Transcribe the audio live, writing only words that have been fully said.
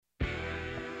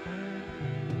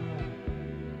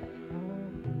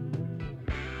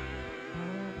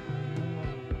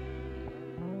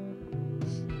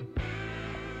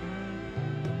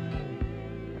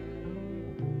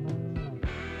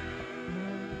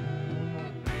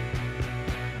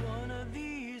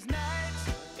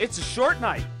It's a short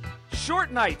night.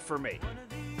 Short night for me.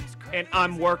 And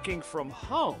I'm working from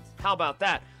home. How about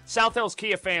that? South Hills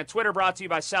Kia fan Twitter brought to you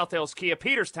by South Hills Kia,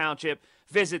 Peters Township.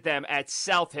 Visit them at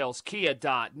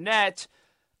southhillskia.net.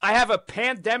 I have a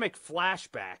pandemic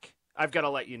flashback. I've got to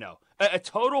let you know. A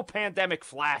total pandemic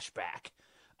flashback.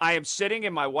 I am sitting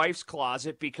in my wife's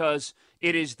closet because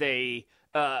it is the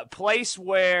place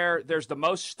where there's the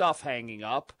most stuff hanging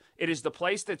up. It is the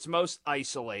place that's most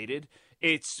isolated.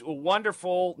 It's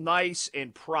wonderful, nice,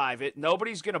 and private.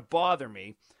 Nobody's going to bother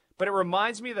me. But it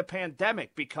reminds me of the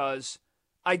pandemic because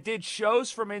I did shows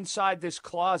from inside this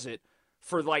closet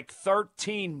for like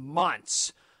 13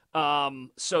 months.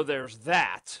 So there's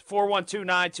that.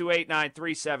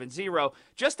 412-928-9370.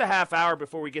 Just a half hour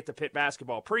before we get to Pitt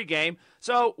basketball pregame.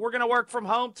 So we're going to work from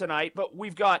home tonight, but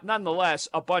we've got, nonetheless,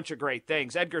 a bunch of great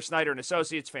things. Edgar Snyder &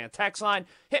 Associates fan text line.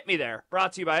 Hit me there.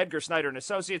 Brought to you by Edgar Snyder &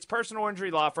 Associates, personal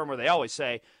injury law firm where they always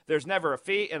say there's never a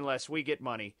fee unless we get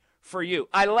money for you.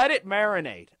 I let it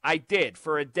marinate. I did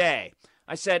for a day.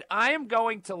 I said, I am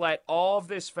going to let all of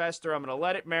this fester. I'm going to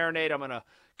let it marinate. I'm going to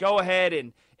go ahead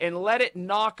and let it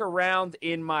knock around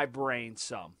in my brain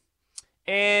some.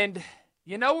 And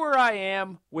you know where I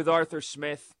am with Arthur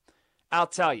Smith? I'll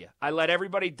tell you. I let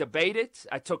everybody debate it.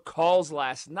 I took calls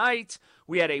last night.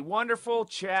 We had a wonderful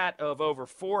chat of over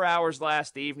 4 hours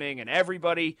last evening, and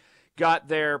everybody got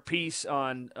their piece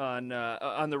on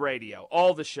the radio.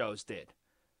 All the shows did.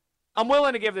 I'm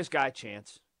willing to give this guy a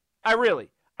chance. I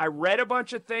read a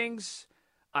bunch of things.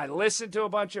 I listened to a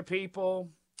bunch of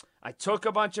people. I took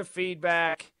a bunch of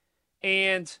feedback,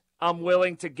 and I'm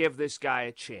willing to give this guy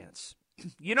a chance.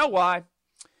 You know why?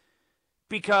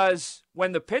 Because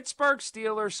when the Pittsburgh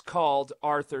Steelers called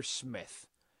Arthur Smith,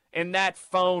 and that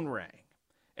phone rang,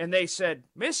 and they said,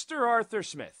 Mr. Arthur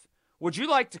Smith, would you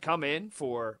like to come in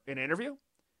for an interview?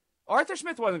 Arthur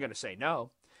Smith wasn't going to say no.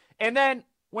 And then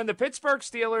when the Pittsburgh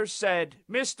Steelers said,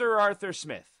 Mr. Arthur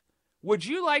Smith, would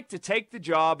you like to take the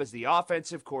job as the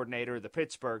offensive coordinator of the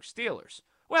Pittsburgh Steelers?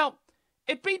 Well,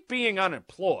 it beat being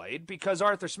unemployed because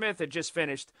Arthur Smith had just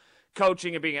finished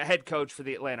coaching and being a head coach for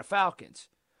the Atlanta Falcons.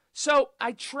 So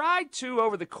I tried to,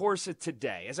 over the course of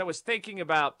today, as I was thinking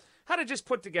about how to just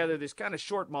put together this kind of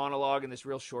short monologue in this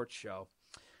real short show,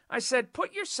 I said,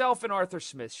 put yourself in Arthur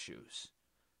Smith's shoes.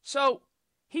 So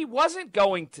he wasn't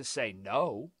going to say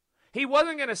no. He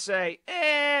wasn't going to say,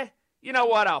 you know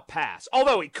what, I'll pass.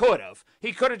 Although he could have.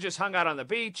 He could have just hung out on the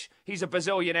beach. He's a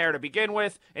bazillionaire to begin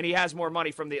with, and he has more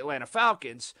money from the Atlanta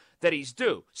Falcons that he's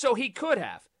due. So he could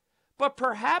have. But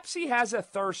perhaps he has a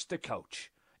thirst to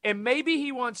coach. And maybe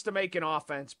he wants to make an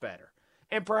offense better.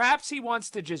 And perhaps he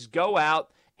wants to just go out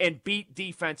and beat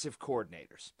defensive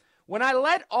coordinators. When I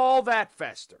let all that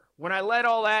fester, when I let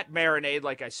all that marinate,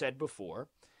 like I said before,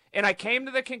 and I came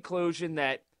to the conclusion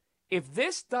that if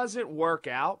this doesn't work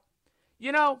out,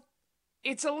 you know,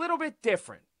 it's a little bit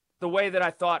different the way that I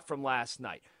thought from last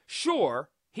night. Sure,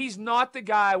 he's not the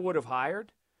guy I would have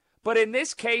hired, but in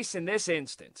this case, in this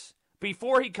instance,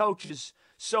 before he coaches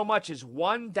so much as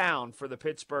one down for the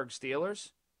Pittsburgh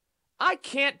Steelers, I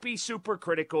can't be super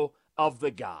critical of the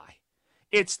guy.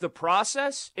 It's the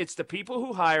process, it's the people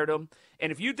who hired him,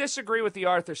 and if you disagree with the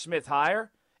Arthur Smith hire,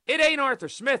 it ain't Arthur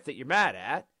Smith that you're mad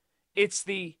at. It's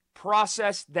the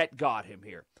process that got him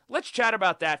here. Let's chat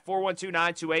about that,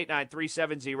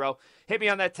 412-928-9370. Hit me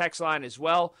on that text line as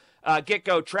well.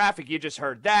 GetGo Traffic, you just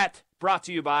heard that. Brought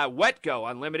to you by WetGo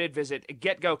Unlimited. Visit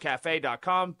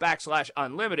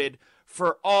getgocafe.com/unlimited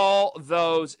for all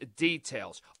those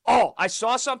details. Oh, I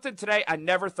saw something today I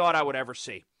never thought I would ever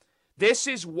see. This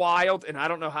is wild, and I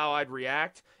don't know how I'd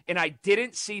react, and I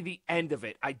didn't see the end of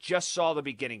it. I just saw the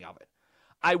beginning of it.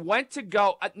 I went to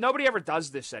go, nobody ever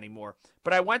does this anymore,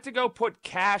 but I went to go put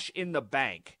cash in the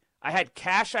bank. I had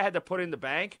cash I had to put in the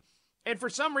bank, and for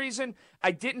some reason,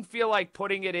 I didn't feel like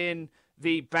putting it in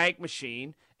the bank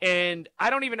machine, and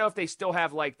I don't even know if they still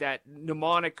have like that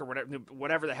mnemonic or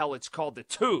whatever the hell it's called, the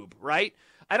tube, right?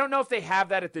 I don't know if they have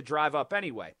that at the drive up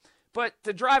anyway, but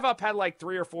the drive up had like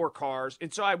 3 or 4 cars,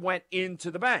 and so I went into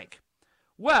the bank.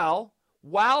 Well,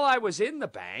 while I was in the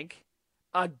bank,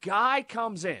 a guy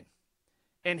comes in,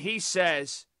 and he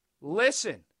says,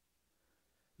 listen,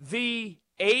 the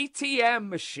ATM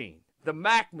machine, the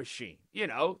Mac machine, you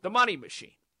know, the money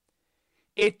machine,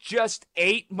 it just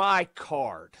ate my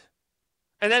card.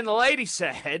 And then the lady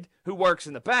said, who works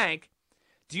in the bank,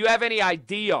 do you have any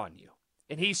ID on you?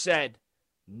 And he said,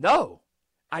 no,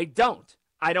 I don't.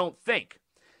 I don't think.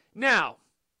 Now,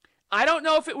 I don't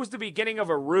know if it was the beginning of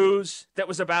a ruse that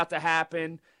was about to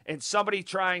happen and somebody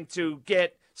trying to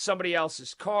get somebody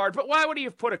else's card. But why would he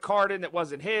have put a card in that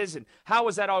wasn't his, and how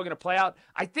was that all going to play out?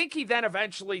 I think he then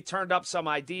eventually turned up some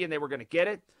ID and they were going to get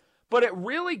it. But it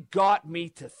really got me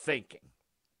to thinking.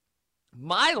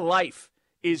 My life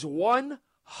is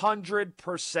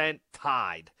 100%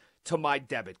 tied to my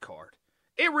debit card.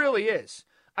 It really is.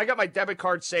 I got my debit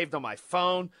card saved on my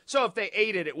phone, so if they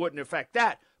ate it, it wouldn't affect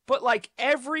that. But like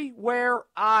everywhere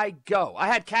I go, I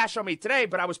had cash on me today,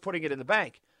 but I was putting it in the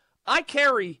bank. I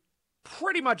carry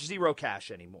pretty much zero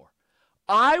cash anymore.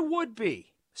 I would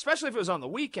be, especially if it was on the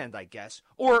weekend, I guess,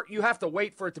 or you have to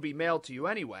wait for it to be mailed to you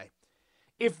anyway.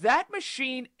 If that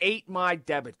machine ate my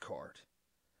debit card,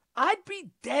 I'd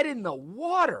be dead in the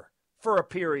water for a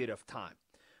period of time.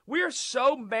 We are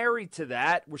so married to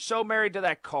that. We're so married to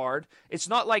that card. It's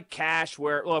not like cash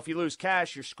where, well, if you lose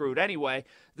cash, you're screwed anyway,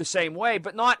 the same way,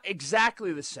 but not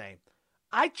exactly the same.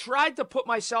 I tried to put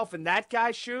myself in that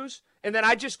guy's shoes, and then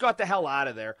I just got the hell out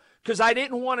of there because I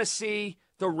didn't want to see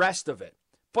the rest of it.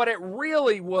 But it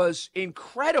really was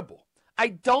incredible. I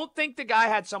don't think the guy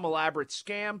had some elaborate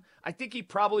scam. I think he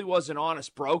probably was an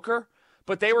honest broker,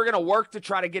 but they were going to work to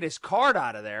try to get his card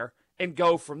out of there and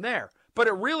go from there. But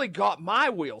it really got my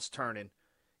wheels turning.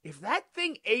 If that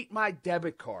thing ate my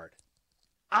debit card,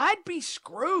 I'd be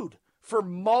screwed for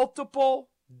multiple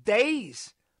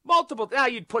days. Now,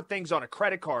 you'd put things on a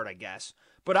credit card, I guess,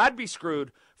 but I'd be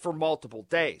screwed for multiple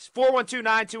days.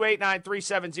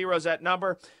 412-928-9370 is that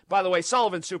number. By the way,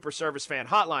 Sullivan Super Service Fan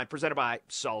Hotline, presented by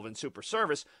Sullivan Super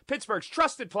Service, Pittsburgh's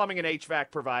trusted plumbing and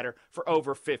HVAC provider for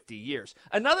over 50 years.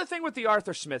 Another thing with the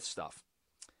Arthur Smith stuff,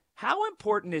 how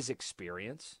important is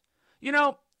experience? You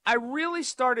know, I really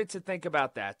started to think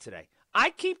about that today. I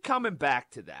keep coming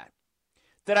back to that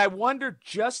I wonder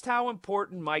just how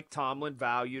important Mike Tomlin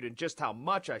valued, and just how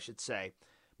much, I should say,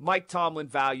 Mike Tomlin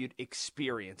valued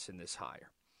experience in this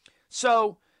hire.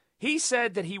 So he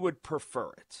said that he would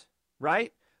prefer it,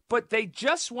 right? But they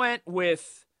just went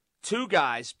with two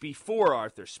guys before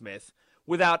Arthur Smith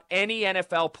without any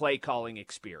NFL play calling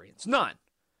experience. None.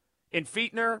 In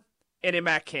Fichtner and in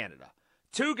Matt Canada.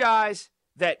 Two guys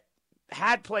that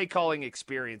had play calling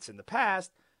experience in the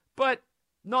past, but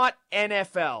not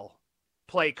NFL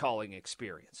play calling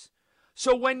experience.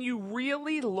 So when you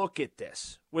really look at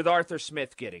this with Arthur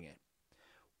Smith getting it,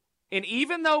 and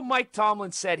even though Mike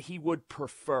Tomlin said he would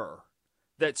prefer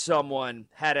that someone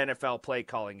had NFL play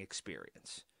calling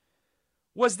experience,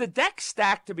 was the deck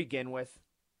stacked to begin with?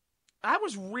 I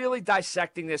was really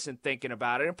dissecting this and thinking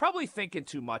about it, and probably thinking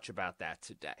too much about that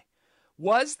today.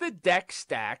 Was the deck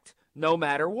stacked no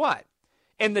matter what?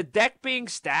 And the deck being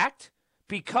stacked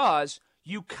because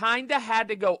you kind of had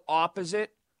to go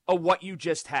opposite of what you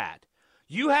just had.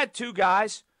 You had two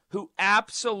guys who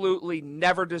absolutely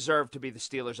never deserved to be the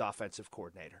Steelers' offensive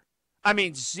coordinator. I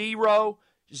mean, zero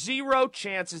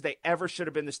chances they ever should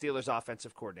have been the Steelers'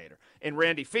 offensive coordinator. In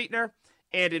Randy Fichtner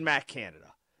and in Matt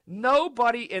Canada.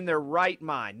 Nobody in their right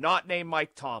mind, not named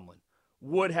Mike Tomlin,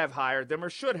 would have hired them or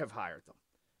should have hired them.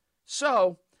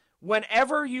 So,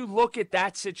 whenever you look at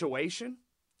that situation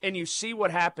and you see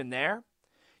what happened there,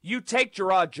 you take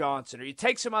Gerard Johnson or you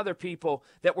take some other people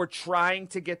that were trying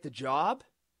to get the job.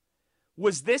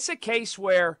 Was this a case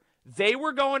where they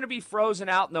were going to be frozen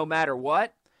out no matter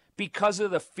what because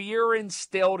of the fear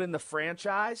instilled in the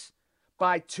franchise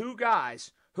by two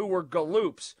guys who were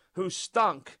galoops, who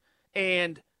stunk,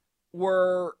 and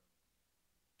were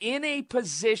in a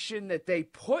position that they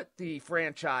put the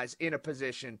franchise in a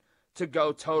position to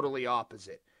go totally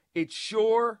opposite? It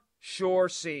sure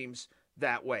seems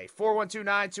that way.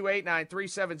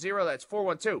 412-928-9370. That's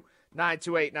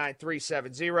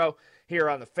 412-928-9370 here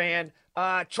on The Fan.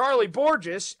 Charlie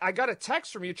Borges, I got a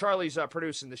text from you. Charlie's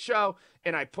producing the show,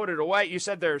 and I put it away. You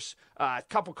said there's a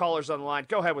couple callers on the line.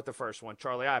 Go ahead with the first one,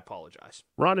 Charlie. I apologize.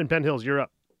 Ron in Penn Hills, you're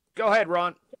up. Go ahead,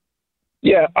 Ron.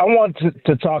 Yeah, I want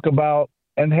to talk about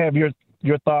and have your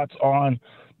thoughts on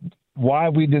why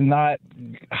we did not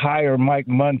hire Mike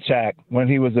Munchak when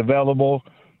he was available.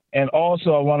 And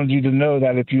also, I wanted you to know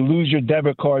that if you lose your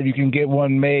debit card, you can get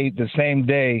one made the same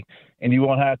day, and you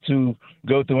won't have to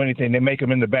go through anything. They make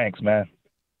them in the banks, man.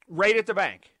 Right at the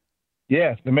bank?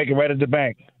 Yeah, they make it right at the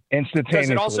bank, instantaneously.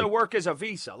 Does it also work as a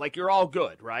Visa? Like, you're all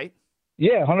good, right?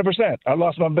 Yeah, 100%. I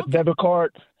lost my debit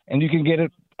card, and you can get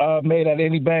it made at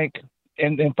any bank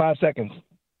in 5 seconds.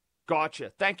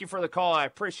 Gotcha. Thank you for the call. I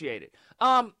appreciate it.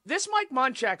 This Mike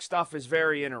Munchak stuff is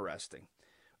very interesting.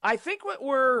 I think what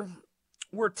we're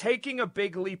taking a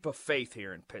big leap of faith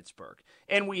here in Pittsburgh,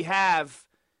 and we have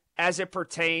as it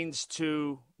pertains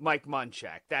to Mike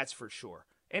Munchak, that's for sure.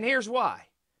 And here's why.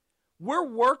 We're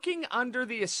working under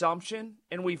the assumption,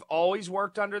 and we've always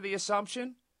worked under the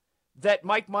assumption, that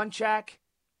Mike Munchak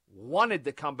wanted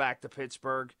to come back to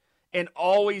Pittsburgh and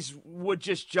always would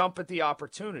just jump at the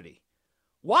opportunity.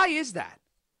 Why is that?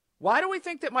 Why do we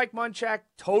think that Mike Munchak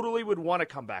totally would want to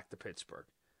come back to Pittsburgh?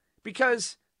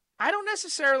 Because I don't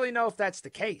necessarily know if that's the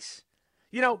case.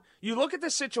 You know, you look at the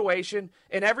situation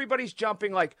and everybody's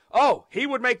jumping like, oh, he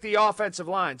would make the offensive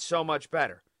line so much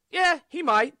better. Yeah, he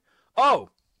might. Oh,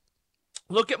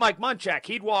 look at Mike Munchak.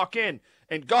 He'd walk in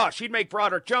and, gosh, he'd make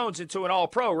Broderick Jones into an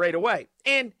all-pro right away.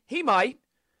 And he might.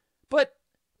 But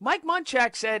Mike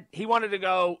Munchak said he wanted to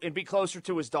go and be closer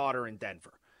to his daughter in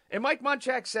Denver. And Mike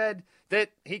Munchak said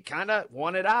that he kind of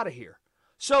wanted out of here.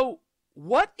 So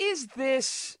what is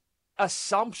this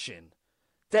assumption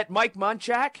that Mike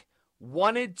Munchak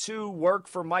wanted to work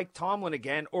for Mike Tomlin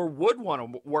again or would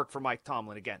want to work for Mike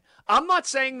Tomlin again? I'm not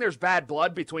saying there's bad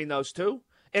blood between those two,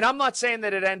 and I'm not saying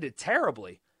that it ended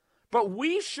terribly, but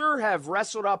we sure have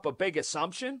wrestled up a big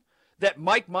assumption that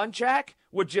Mike Munchak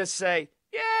would just say,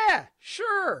 yeah,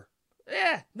 sure.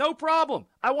 Yeah, no problem.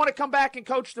 I want to come back and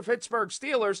coach the Pittsburgh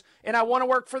Steelers, and I want to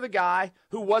work for the guy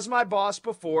who was my boss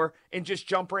before and just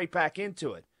jump right back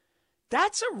into it.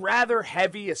 That's a rather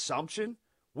heavy assumption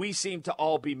we seem to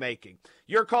all be making.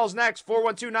 Your call's next,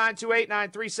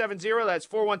 412-928-9370. That's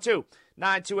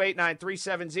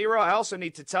 412-928-9370. I also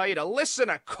need to tell you to listen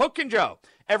to Cook and Joe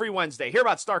every Wednesday. Hear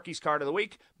about Starkey's Card of the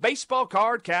Week, Baseball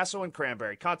Card, Castle, and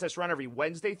Cranberry. Contests run every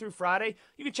Wednesday through Friday.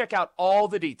 You can check out all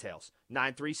the details,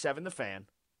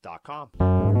 937thefan.com.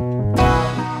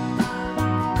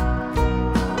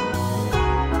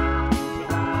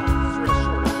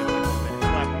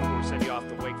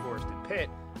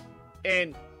 Pitt,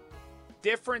 and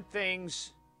different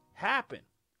things happen.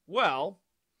 Well,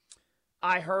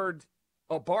 I heard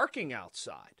a barking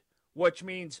outside, which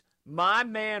means my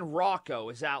man Rocco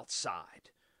is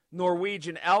outside.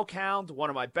 Norwegian elk hound, one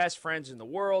of my best friends in the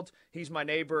world. He's my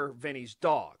neighbor Vinny's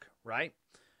dog, right?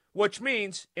 Which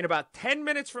means in about 10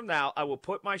 minutes from now, I will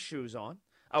put my shoes on.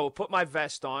 I will put my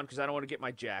vest on because I don't want to get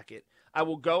my jacket. I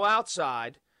will go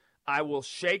outside. I will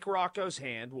shake Rocco's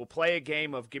hand. We'll play a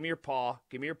game of give me your paw,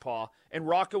 and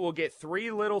Rocco will get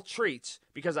 3 little treats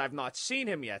because I've not seen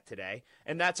him yet today,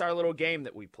 and that's our little game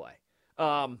that we play.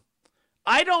 I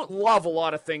don't love a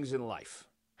lot of things in life.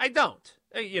 I don't.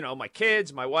 You know, my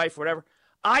kids, my wife, whatever.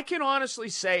 I can honestly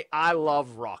say I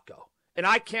love Rocco, and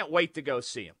I can't wait to go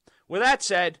see him. With that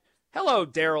said, hello,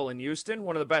 Darryl in Houston,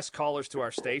 one of the best callers to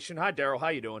our station. Hi, Darryl. How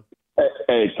you doing?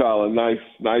 Hey, Colin, nice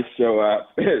show out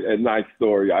and nice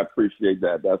story. I appreciate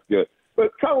that. That's good.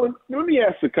 But Colin, let me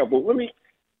ask a couple. Let me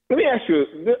ask you.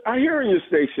 I hear in your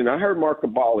station, I heard Mark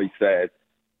Cabali said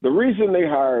the reason they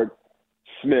hired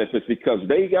Smith is because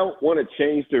they don't want to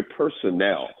change their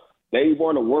personnel. They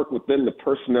want to work within the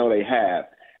personnel they have.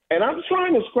 And I'm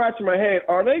trying to scratch my head.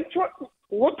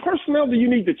 What personnel do you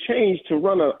need to change to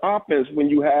run an offense when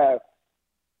you have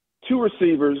 2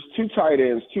 receivers, 2 tight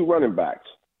ends, 2 running backs?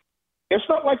 It's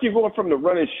not like you're going from the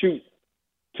run and shoot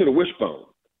to the wishbone.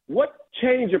 What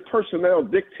change of personnel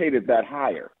dictated that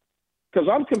hire? Because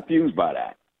I'm confused by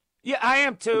that. Yeah, I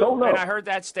am too. And I heard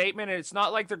that statement, and it's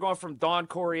not like they're going from Don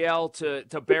Coryell to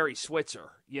Barry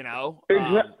Switzer, you know?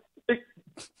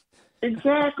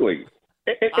 Exactly.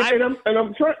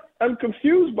 I'm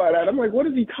confused by that. I'm like, what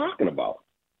is he talking about?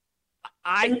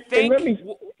 I think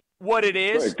what it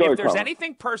is, if there's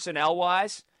anything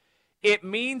personnel-wise, it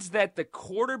means that the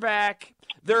quarterback,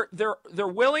 they're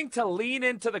willing to lean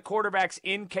into the quarterback's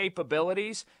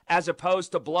incapabilities as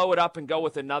opposed to blow it up and go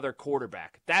with another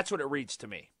quarterback. That's what it reads to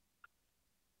me.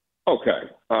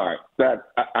 Okay, all right, that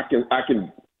I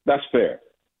can. That's fair.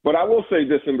 But I will say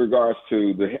this in regards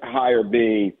to the hire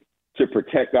being to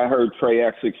protect. I heard Trey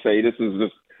Exig say this is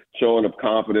just showing of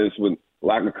confidence with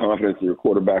lack of confidence in your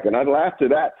quarterback, and I laughed at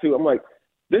that too. I'm like,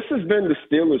 this has been the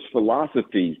Steelers'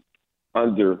 philosophy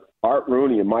under Art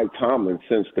Rooney and Mike Tomlin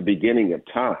since the beginning of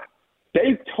time.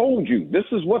 They've told you this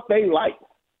is what they like.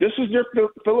 This is their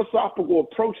philosophical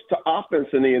approach to offense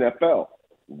in the NFL.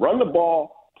 Run the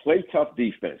ball, play tough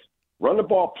defense. Run the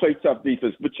ball, play tough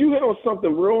defense. But you hit on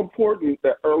something real important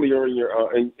that earlier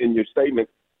in your statement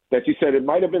that you said it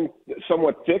might have been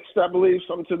somewhat fixed, I believe,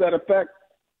 something to that effect.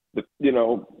 You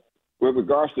know, with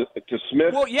regards to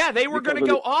Smith. Well, yeah, they were going to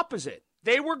go opposite.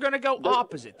 They were going to go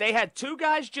opposite. They had 2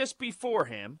 guys just before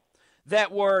him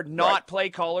that were not play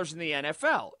callers in the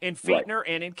NFL, in Fichtner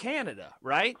and in Canada,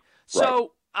 right?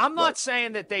 So I'm not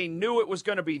saying that they knew it was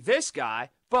going to be this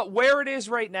guy, but where it is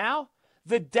right now,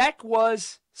 the deck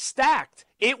was stacked.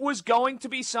 It was going to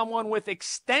be someone with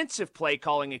extensive play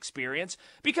calling experience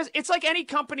because it's like any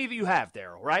company that you have,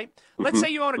 Darryl, right? Let's say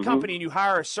you own a company and you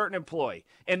hire a certain employee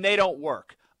and they don't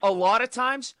work. A lot of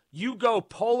times you go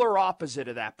polar opposite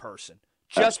of that person.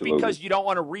 just Absolutely. because you don't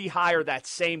want to rehire that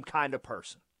same kind of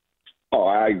person. Oh,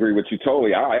 I agree with you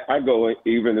totally. I go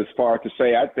even as far to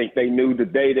say I think they knew the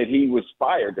day that he was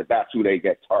fired that that's who they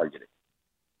get targeted.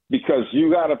 Because you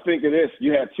got to think of this.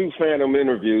 You had 2 phantom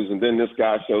interviews, and then this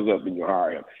guy shows up and you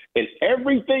hire him. And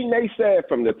everything they said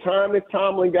from the time that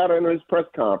Tomlin got under his press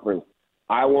conference,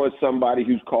 I want somebody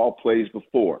who's called plays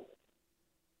before.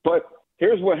 But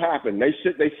here's what happened. They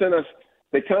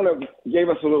kind of gave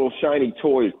us a little shiny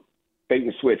toy bait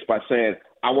and switch by saying,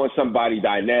 I want somebody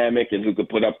dynamic and who could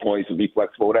put up points and be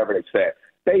flexible, whatever they said.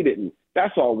 They didn't.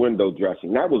 That's all window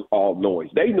dressing. That was all noise.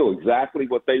 They knew exactly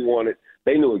what they wanted.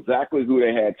 They knew exactly who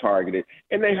they had targeted,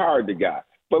 and they hired the guy.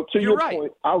 But to your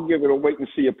point, I'll give it a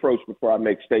wait-and-see approach before I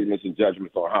make statements and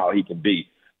judgments on how he can be.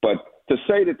 But to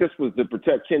say that this was to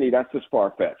protect Kenny, that's just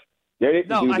far-fetched. They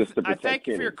didn't do this to protect Kenny. I thank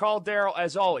you for your call, Darryl,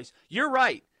 as always. You're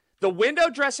right. The window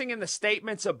dressing and the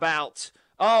statements about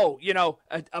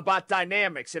about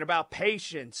dynamics and about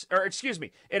patience,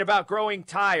 and about growing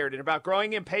tired and about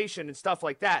growing impatient and stuff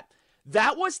like that.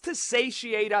 That was to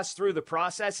satiate us through the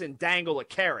process and dangle a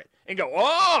carrot and go,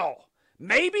 oh,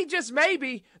 maybe, just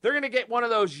maybe, they're going to get one of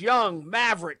those young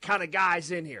maverick kind of guys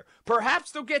in here.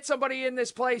 Perhaps they'll get somebody in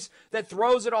this place that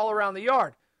throws it all around the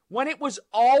yard. When it was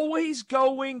always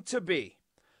going to be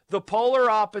the polar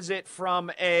opposite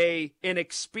from an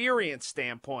experience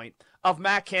standpoint of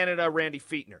Matt Canada, Randy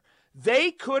Fichtner.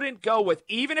 They couldn't go with,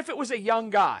 even if it was a young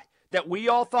guy that we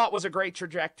all thought was a great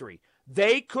trajectory,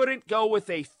 they couldn't go with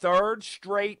a third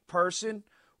straight person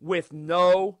with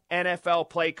no NFL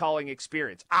play calling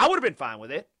experience. I would have been fine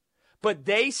with it, but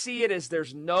they see it as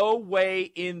there's no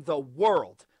way in the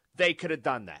world they could have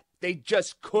done that. They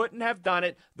just couldn't have done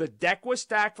it. The deck was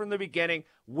stacked from the beginning,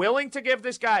 willing to give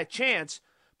this guy a chance,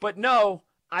 but no,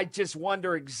 I just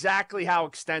wonder exactly how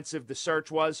extensive the search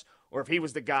was or if he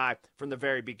was the guy from the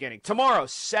very beginning. Tomorrow,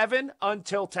 7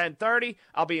 until 10:30.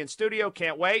 I'll be in studio.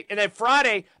 Can't wait. And then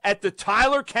Friday at the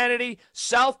Tyler Kennedy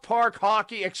South Park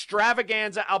Hockey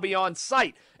Extravaganza, I'll be on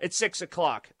site at 6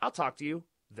 o'clock. I'll talk to you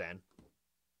then.